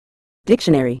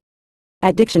Dictionary.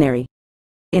 At dictionary.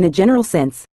 In a general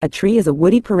sense, a tree is a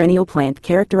woody perennial plant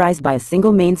characterized by a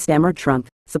single main stem or trunk,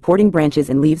 supporting branches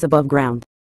and leaves above ground.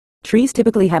 Trees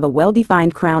typically have a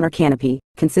well-defined crown or canopy,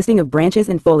 consisting of branches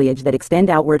and foliage that extend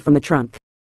outward from the trunk.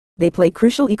 They play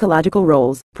crucial ecological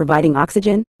roles, providing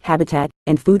oxygen, habitat,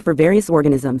 and food for various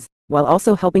organisms, while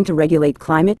also helping to regulate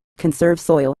climate, conserve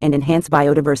soil, and enhance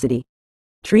biodiversity.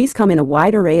 Trees come in a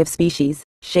wide array of species,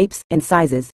 shapes, and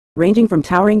sizes, ranging from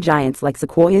towering giants like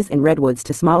sequoias and redwoods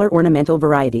to smaller ornamental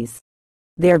varieties.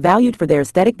 They are valued for their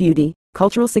aesthetic beauty,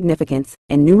 cultural significance,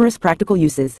 and numerous practical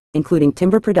uses, including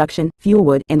timber production,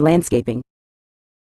 fuelwood, and landscaping.